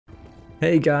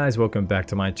Hey guys, welcome back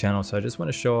to my channel. So I just want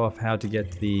to show off how to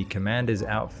get the commander's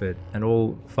outfit and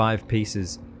all 5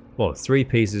 pieces, well 3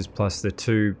 pieces plus the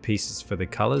 2 pieces for the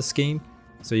color scheme.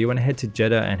 So you want to head to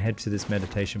Jeddah and head to this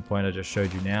meditation point I just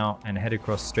showed you now and head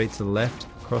across straight to the left,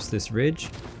 across this ridge,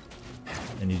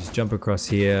 and you just jump across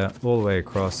here all the way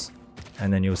across,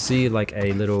 and then you'll see like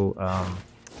a little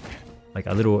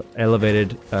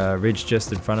elevated ridge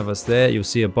just in front of us there. You'll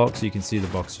see a box, you can see the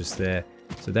box just there.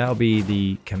 So that'll be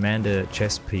the commander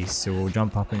chest piece, so we'll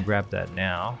jump up and grab that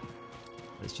now.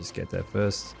 Let's just get that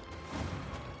first.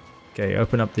 Okay,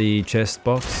 open up the chest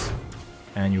box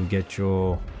and you'll get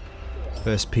your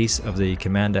first piece of the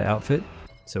commander outfit.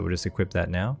 So we'll just equip that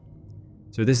now.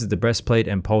 So this is the breastplate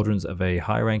and pauldrons of a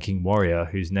high-ranking warrior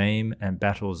whose name and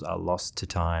battles are lost to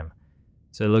time.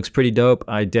 So it looks pretty dope.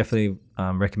 I definitely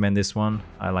recommend this one.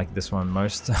 I like this one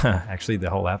most. Actually, the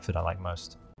whole outfit I like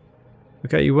most.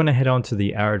 Okay, you want to head on to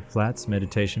the Arid Flats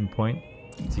meditation point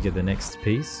to get the next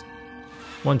piece.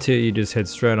 Once here, you just head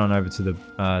straight on over to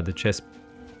the chest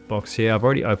box here. I've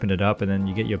already opened it up, and then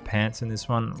you get your pants in this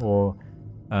one, or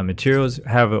materials,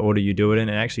 however order you do it in.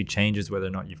 It actually changes whether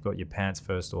or not you've got your pants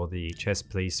first or the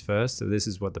chest piece first. So this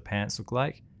is what the pants look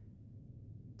like.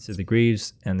 So the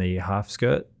greaves and the half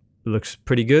skirt looks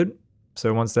pretty good.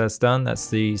 So once that's done,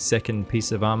 that's the second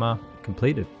piece of armor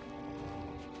completed.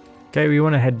 Okay, we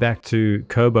want to head back to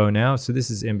Kobo now. So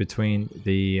this is in between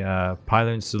the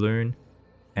Pylon Saloon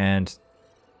and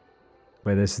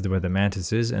where the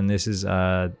Mantis is, and this is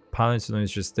Pylon Saloon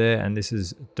is just there, and this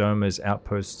is Doma's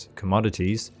Outpost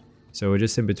Commodities. So we're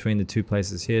just in between the two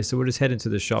places here. So we'll just head into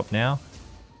the shop now,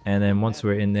 and then once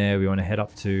we're in there, we want to head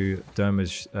up to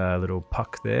Doma's little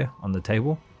puck there on the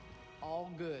table. All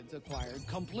goods acquired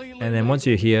completely. And then once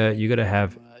you're here, you're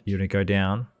gonna go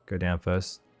down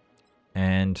first.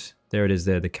 And there it is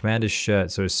there, the commander's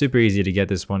shirt. So it's super easy to get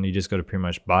this one. You just got to pretty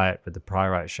much buy it with the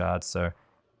pyrite shards. So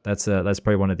that's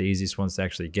probably one of the easiest ones to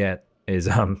actually get, is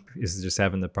just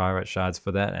having the pyrite shards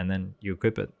for that, and then you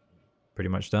equip it. Pretty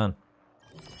much done.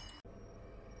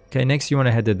 Okay, next you want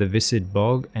to head to the Viscid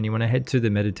Bog, and you want to head to the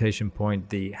meditation point,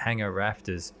 the Hangar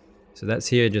Rafters. So that's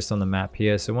here just on the map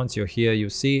here. So once you're here, you'll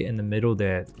see in the middle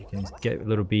there, you can get a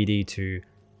little BD to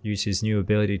use his new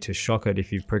ability to shock it.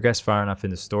 If you progress far enough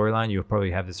in the storyline, you'll probably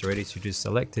have this already. So just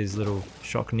select his little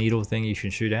shock needle thing you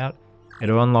should shoot out.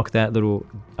 It'll unlock that little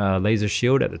laser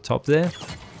shield at the top there.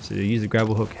 So you use the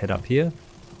gravel hook, head up here.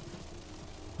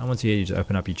 And once you're here, you just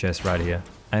open up your chest right here.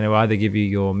 And it'll either give you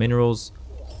your materials,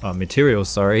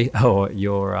 or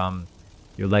your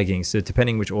leggings. So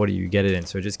depending which order you get it in.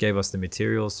 So it just gave us the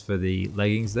materials for the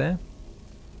leggings there.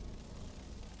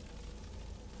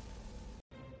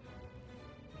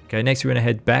 Okay, next we're going to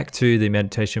head back to the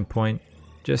meditation point,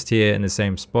 just here in the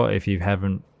same spot if you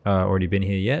haven't already been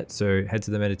here yet. So head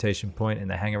to the meditation point in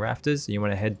the Hangar Rafters. You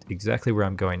want to head exactly where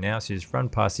I'm going now. So you just run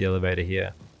past the elevator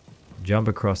here, jump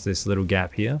across this little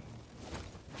gap here,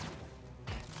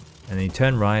 and then you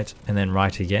turn right and then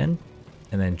right again,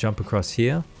 and then jump across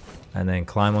here, and then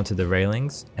climb onto the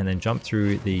railings, and then jump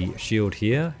through the shield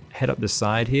here, head up the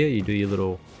side here, you do your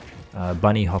little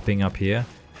bunny hopping up here,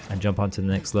 and jump onto the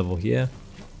next level here.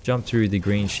 Jump through the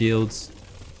green shields,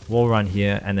 wall run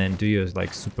here, and then do your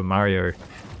like Super Mario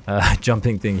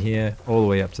jumping thing here all the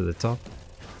way up to the top.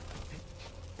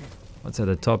 Once at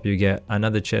the top, you get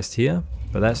another chest here,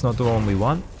 but that's not the one we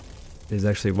want. There's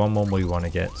actually one more we want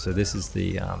to get. So this is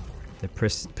the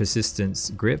persistence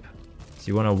grip. So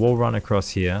you want to wall run across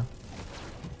here,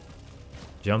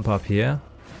 jump up here,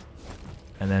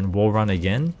 and then wall run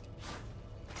again.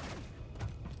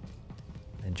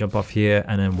 And jump off here,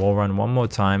 and then wall run one more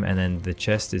time, and then the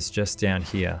chest is just down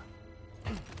here.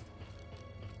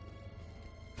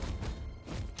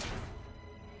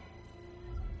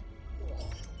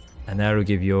 And that'll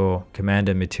give your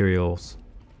commander materials.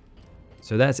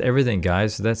 So that's everything,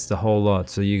 guys. So that's the whole lot.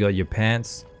 So you got your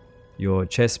pants, your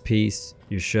chest piece,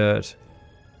 your shirt,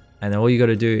 and then all you got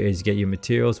to do is get your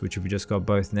materials, which we've just got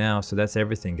both now. So that's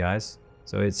everything, guys.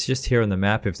 So it's just here on the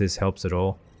map if this helps at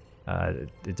all.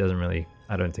 It doesn't really,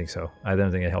 I don't think so. I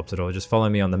don't think it helps at all. Just follow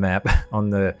me on the map on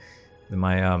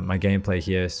my gameplay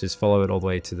here. So just follow it all the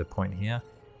way to the point here.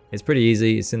 It's pretty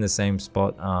easy. It's in the same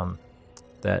spot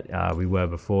that we were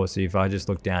before. So if I just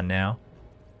look down now,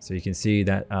 so you can see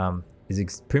that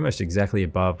is pretty much exactly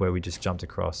above where we just jumped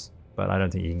across. But I don't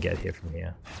think you can get here from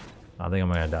here. I think I'm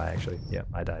gonna die actually. Yep,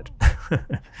 I died.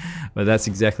 But that's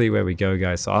exactly where we go,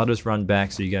 guys. So I'll just run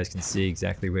back so you guys can see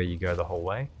exactly where you go the whole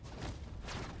way.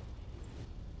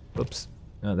 Oops.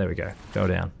 Oh, there we go. Go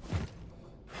down.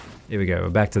 Here we go. We're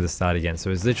back to the start again. So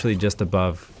it's literally just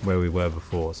above where we were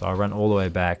before. So I'll run all the way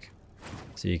back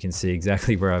so you can see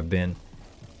exactly where I've been.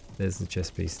 There's the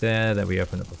chest piece there that we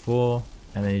opened up before.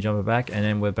 And then you jump it back, and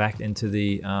then we're back into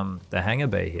the hangar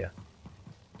bay here.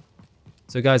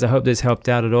 So guys, I hope this helped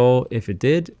out at all. If it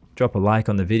did, drop a like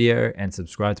on the video and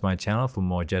subscribe to my channel for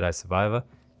more Jedi Survivor.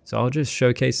 So I'll just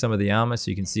showcase some of the armor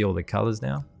so you can see all the colors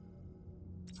now.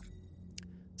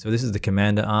 So this is the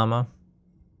commander armor,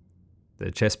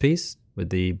 the chest piece with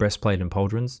the breastplate and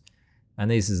pauldrons. And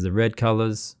these is the red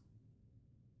colors,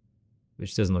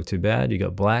 which doesn't look too bad. You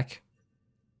got black,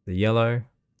 the yellow,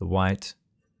 the white,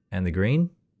 and the green.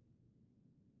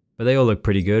 But they all look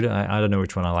pretty good. I don't know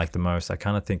which one I like the most. I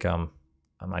kind of think I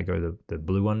might go the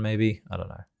blue one maybe. I don't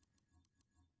know.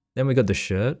 Then we got the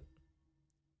shirt.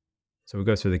 So we'll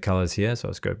go through the colors here. So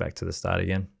let's go back to the start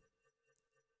again.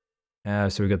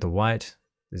 So we got the white.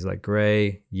 There's like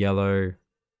gray, yellow,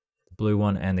 the blue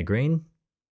one, and the green.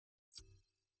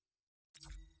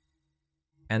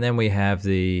 And then we have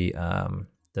the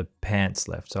pants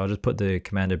left. So I'll just put the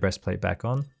commander breastplate back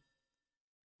on.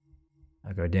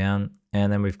 I'll go down,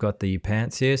 and then we've got the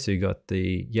pants here. So you got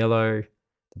the yellow,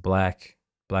 the black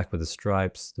with the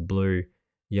stripes, the blue,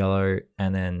 yellow,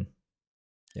 and then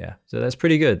yeah. So that's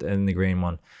pretty good, and the green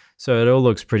one. So it all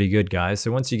looks pretty good, guys.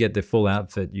 So once you get the full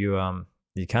outfit, you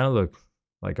kind of look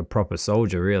like a proper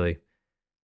soldier, really.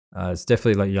 It's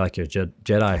definitely like you're like your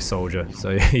Jedi soldier.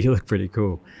 So you look pretty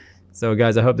cool. So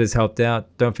guys, I hope this helped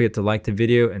out. Don't forget to like the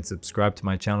video and subscribe to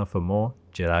my channel for more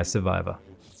Jedi Survivor.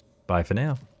 Bye for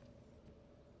now.